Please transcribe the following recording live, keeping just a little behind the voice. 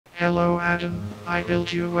Hello Adam, I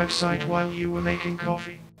built you a website while you were making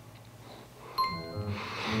coffee.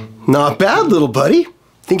 Not bad, little buddy.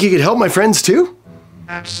 Think you could help my friends too?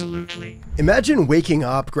 Absolutely. Imagine waking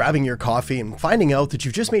up, grabbing your coffee, and finding out that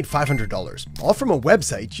you've just made $500, all from a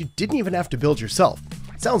website you didn't even have to build yourself.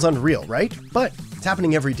 Sounds unreal, right? But it's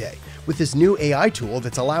happening every day with this new AI tool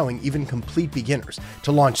that's allowing even complete beginners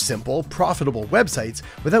to launch simple, profitable websites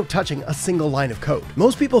without touching a single line of code.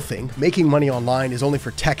 Most people think making money online is only for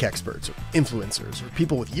tech experts or influencers or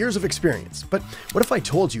people with years of experience. But what if I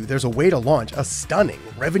told you there's a way to launch a stunning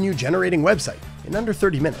revenue-generating website in under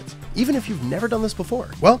 30 minutes, even if you've never done this before?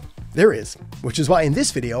 Well, there is, which is why in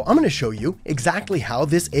this video, I'm going to show you exactly how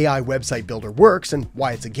this AI website builder works and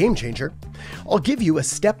why it's a game changer. I'll give you a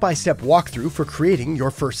step-by-step walkthrough for creating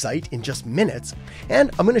your first site in just minutes, and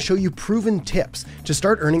I'm going to show you proven tips to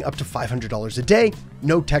start earning up to $500 a day,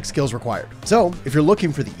 no tech skills required. So if you're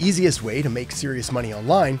looking for the easiest way to make serious money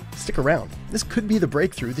online, stick around. This could be the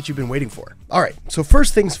breakthrough that you've been waiting for. All right, so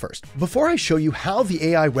first things first, before I show you how the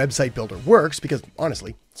AI website builder works, because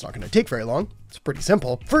honestly, it's not going to take very long. It's pretty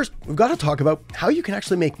simple. First, we've got to talk about how you can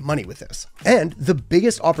actually make money with this. And the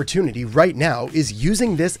biggest opportunity right now is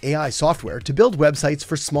using this AI software to build websites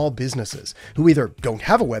for small businesses who either don't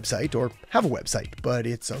have a website or have a website, but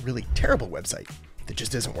it's a really terrible website that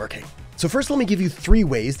just isn't working. So first, let me give you 3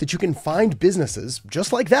 ways that you can find businesses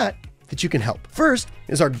just like that you can help. First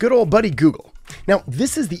is our good old buddy Google. Now,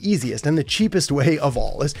 this is the easiest and the cheapest way of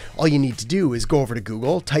all, as all you need to do is go over to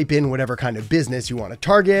Google, type in whatever kind of business you want to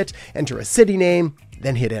target, enter a city name,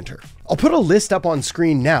 then hit enter. I'll put a list up on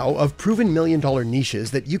screen now of proven million-dollar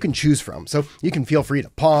niches that you can choose from, so you can feel free to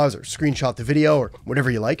pause or screenshot the video or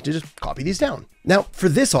whatever you like to just copy these down. Now, for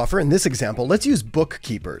this offer, in this example, let's use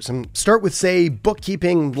bookkeepers and start with, say,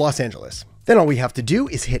 bookkeeping Los Angeles. Then all we have to do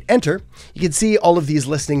is hit enter. You can see all of these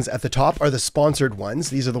listings at the top are the sponsored ones.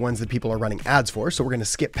 These are the ones that people are running ads for, so we're going to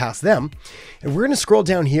skip past them. And we're going to scroll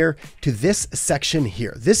down here to this section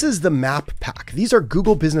here. This is the map pack. These are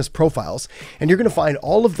Google business profiles, and you're going to find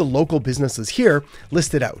all of the local businesses here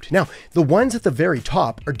listed out. Now, the ones at the very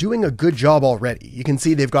top are doing a good job already. You can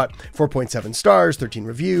see they've got 4.7 stars, 13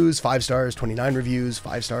 reviews, 5 stars, 29 reviews,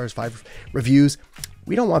 5 stars, 5 reviews.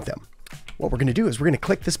 We don't want them. What we're going to do is we're going to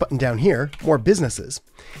click this button down here, more businesses,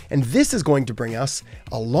 and this is going to bring us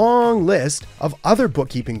a long list of other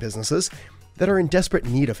bookkeeping businesses that are in desperate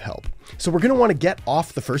need of help. So we're going to want to get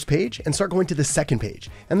off the first page and start going to the second page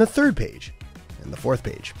and the third page and the fourth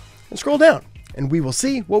page and scroll down and we will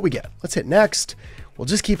see what we get. Let's hit next. We'll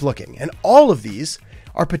just keep looking, and all of these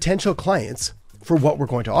are potential clients for what we're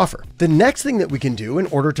going to offer. The next thing that we can do in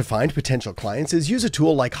order to find potential clients is use a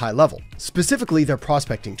tool like HighLevel, specifically their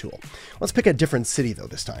prospecting tool. Let's pick a different city though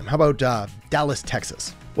this time. How about Dallas,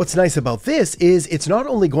 Texas? What's nice about this is it's not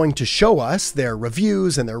only going to show us their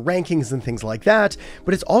reviews and their rankings and things like that,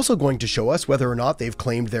 but it's also going to show us whether or not they've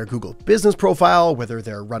claimed their Google business profile, whether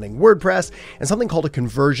they're running WordPress, and something called a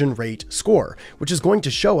conversion rate score, which is going to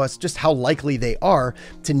show us just how likely they are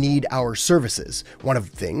to need our services. One of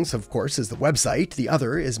the things, of course, is the website. The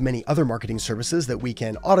other is many other marketing services that we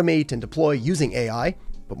can automate and deploy using AI.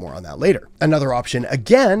 But more on that later. Another option,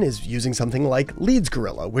 again, is using something like Leads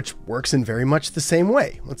Gorilla, which works in very much the same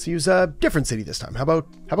way. Let's use a different city this time. How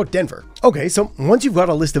about Denver? Okay, so once you've got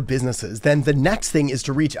a list of businesses, then the next thing is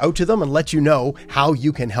to reach out to them and let you know how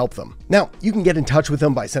you can help them. Now, you can get in touch with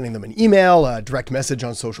them by sending them an email, a direct message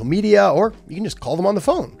on social media, or you can just call them on the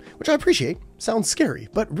phone, which I appreciate. Sounds scary,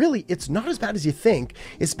 but really it's not as bad as you think,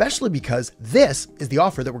 especially because this is the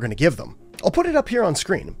offer that we're going to give them. I'll put it up here on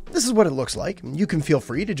screen. This is what it looks like. You can feel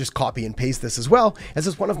free to just copy and paste this as well, as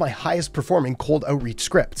it's one of my highest performing cold outreach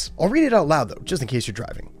scripts. I'll read it out loud though, just in case you're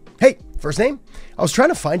driving. Hey, first name? I was trying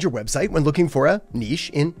to find your website when looking for a niche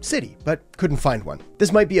in city, but couldn't find one.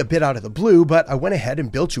 This might be a bit out of the blue, but I went ahead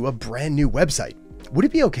and built you a brand new website. Would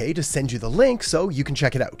it be okay to send you the link so you can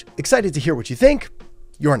check it out? Excited to hear what you think.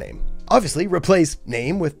 Your name. Obviously, replace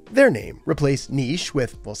name with their name. Replace niche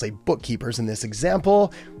with, we'll say, bookkeepers in this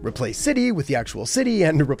example. Replace city with the actual city,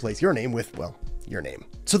 and replace your name with, well, your name.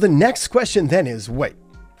 So the next question then is, wait,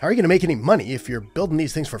 how are you going to make any money if you're building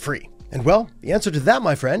these things for free? And well, the answer to that,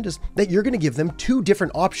 my friend, is that you're going to give them 2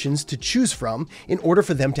 different options to choose from in order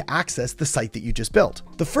for them to access the site that you just built.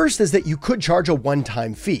 The first is that you could charge a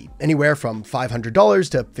one-time fee, anywhere from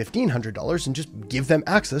 $500 to $1,500, and just give them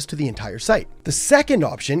access to the entire site. The second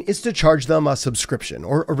option is to charge them a subscription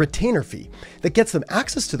or a retainer fee that gets them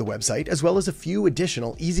access to the website, as well as a few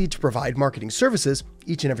additional easy-to-provide marketing services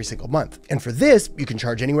each and every single month. And for this, you can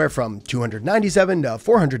charge anywhere from $297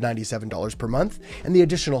 to $497 per month, and the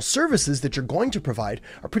additional services services that you're going to provide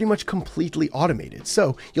are pretty much completely automated.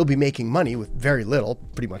 So you'll be making money with very little,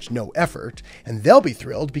 pretty much no effort, and they'll be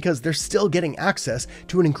thrilled because they're still getting access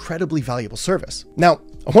to an incredibly valuable service. Now,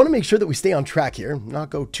 I want to make sure that we stay on track here,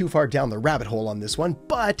 not go too far down the rabbit hole on this one,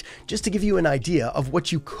 but just to give you an idea of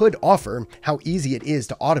what you could offer, how easy it is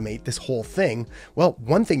to automate this whole thing. Well,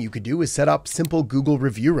 one thing you could do is set up simple Google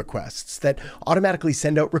review requests that automatically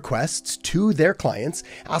send out requests to their clients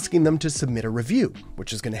asking them to submit a review,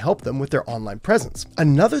 which is going to help them with their online presence.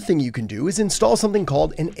 Another thing you can do is install something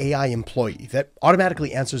called an AI employee that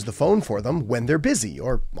automatically answers the phone for them when they're busy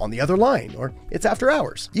or on the other line or it's after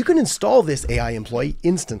hours. You can install this AI employee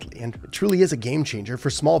instantly, and it truly is a game changer for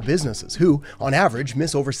small businesses who, on average,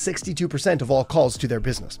 miss over 62% of all calls to their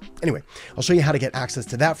business. Anyway, I'll show you how to get access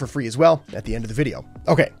to that for free as well at the end of the video.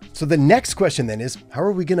 Okay, so the next question then is, how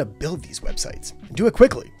are we going to build these websites? And do it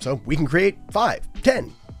quickly so we can create 5,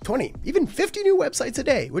 10, 20, even 50 new websites a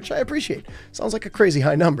day, which I appreciate. Sounds like a crazy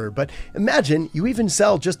high number, but imagine you even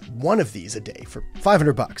sell just one of these a day for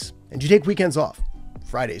 $500 and you take weekends off,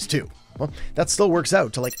 Fridays too. Well, that still works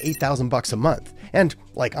out to like $8,000 a month. And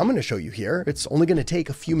like I'm going to show you here, it's only going to take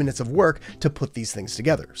a few minutes of work to put these things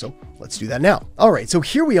together. So let's do that now. All right, so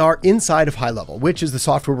here we are inside of HighLevel, which is the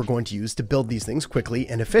software we're going to use to build these things quickly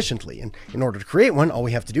and efficiently. And in order to create one, all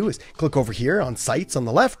we have to do is click over here on Sites on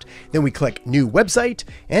the left, then we click New Website,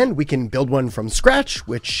 and we can build one from scratch,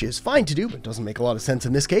 which is fine to do, but doesn't make a lot of sense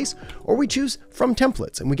in this case, or we choose from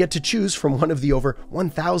templates, and we get to choose from one of the over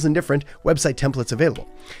 1,000 different website templates available.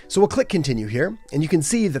 So we'll click Continue here, and you can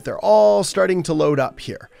see that they're all starting to load up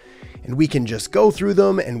here. And we can just go through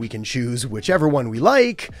them and we can choose whichever one we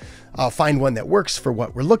like, find one that works for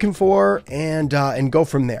what we're looking for, and go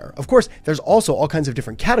from there. Of course, there's also all kinds of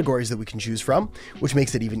different categories that we can choose from, which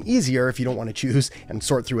makes it even easier if you don't want to choose and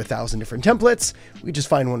sort through 1,000 different templates. We just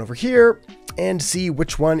find one over here and see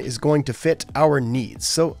which one is going to fit our needs.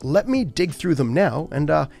 So let me dig through them now, and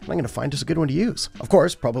I'm going to find us a good one to use. Of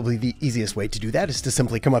course, probably the easiest way to do that is to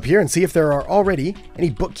simply come up here and see if there are already any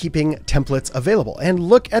bookkeeping templates available. And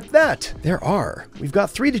look at that, there are. We've got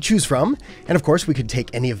 3 to choose from, and of course we could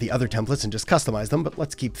take any of the other templates and just customize them, but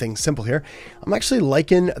let's keep things simple here. I'm actually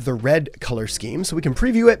liking the red color scheme, so we can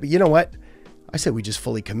preview it, but you know what? I said we just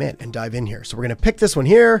fully commit and dive in here. So we're going to pick this one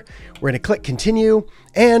here. We're going to click continue,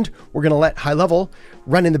 and we're going to let HighLevel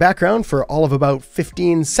run in the background for all of about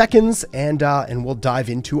 15 seconds, and we'll dive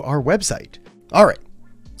into our website. All right,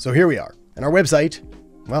 so here we are, and our website,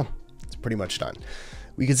 well, it's pretty much done.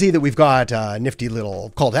 We can see that we've got a nifty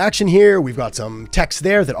little call to action here. We've got some text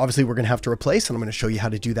there that obviously we're going to have to replace, and I'm going to show you how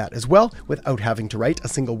to do that as well without having to write a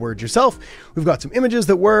single word yourself. We've got some images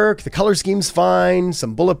that work. The color scheme's fine,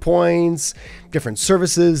 some bullet points, different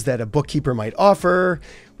services that a bookkeeper might offer.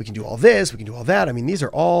 We can do all this, we can do all that. I mean, these are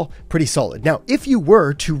all pretty solid. Now, if you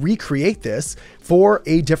were to recreate this for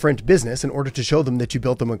a different business in order to show them that you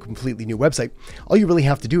built them a completely new website, all you really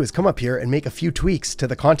have to do is come up here and make a few tweaks to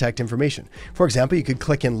the contact information. For example, you could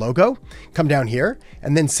click in logo, come down here,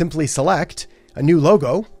 and then simply select a new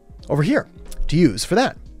logo over here to use for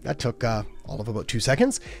that. That took all of about 2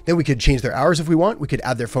 seconds. Then we could change their hours if we want. We could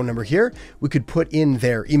add their phone number here. We could put in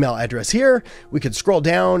their email address here. We could scroll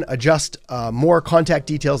down, adjust more contact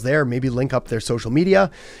details there, maybe link up their social media.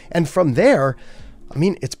 And from there, I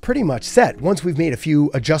mean, it's pretty much set. Once we've made a few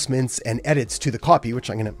adjustments and edits to the copy, which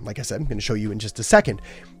I'm going to, like I said, I'm going to show you in just a second.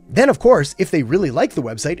 Then, of course, if they really like the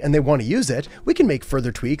website and they want to use it, we can make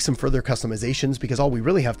further tweaks and further customizations, because all we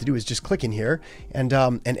really have to do is just click in here and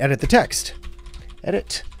edit the text.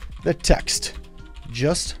 Edit the text,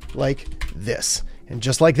 just like this. And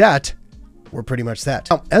just like that, we're pretty much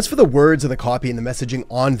set. Now, as for the words and the copy and the messaging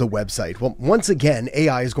on the website, well, once again,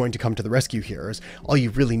 AI is going to come to the rescue here, as all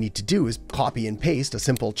you really need to do is copy and paste a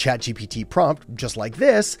simple ChatGPT prompt, just like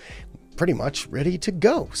this, pretty much ready to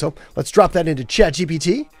go. So let's drop that into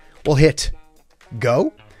ChatGPT. We'll hit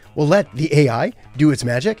go. We'll let the AI do its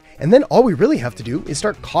magic, and then all we really have to do is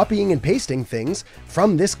start copying and pasting things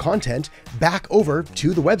from this content back over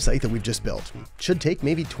to the website that we've just built. It should take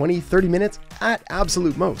maybe 20-30 minutes at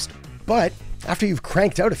absolute most. But after you've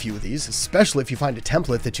cranked out a few of these, especially if you find a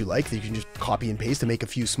template that you like that you can just copy and paste and make a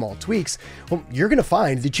few small tweaks, well, you're going to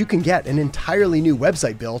find that you can get an entirely new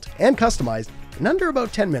website built and customized in under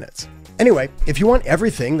about 10 minutes. Anyway, if you want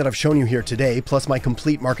everything that I've shown you here today, plus my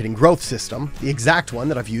complete marketing growth system, the exact one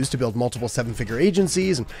that I've used to build multiple 7-figure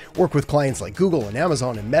agencies and work with clients like Google and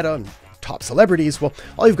Amazon and Meta and top celebrities, well,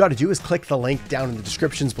 all you've got to do is click the link down in the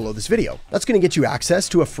descriptions below this video. That's going to get you access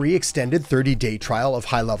to a free extended 30-day trial of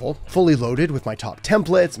HighLevel, fully loaded with my top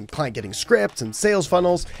templates and client getting scripts and sales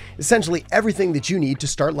funnels, essentially everything that you need to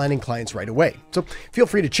start landing clients right away. So feel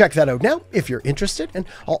free to check that out now if you're interested, and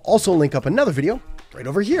I'll also link up another video right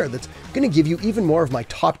over here that's going to give you even more of my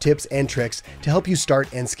top tips and tricks to help you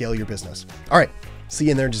start and scale your business. All right, see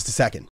you in there in just a second.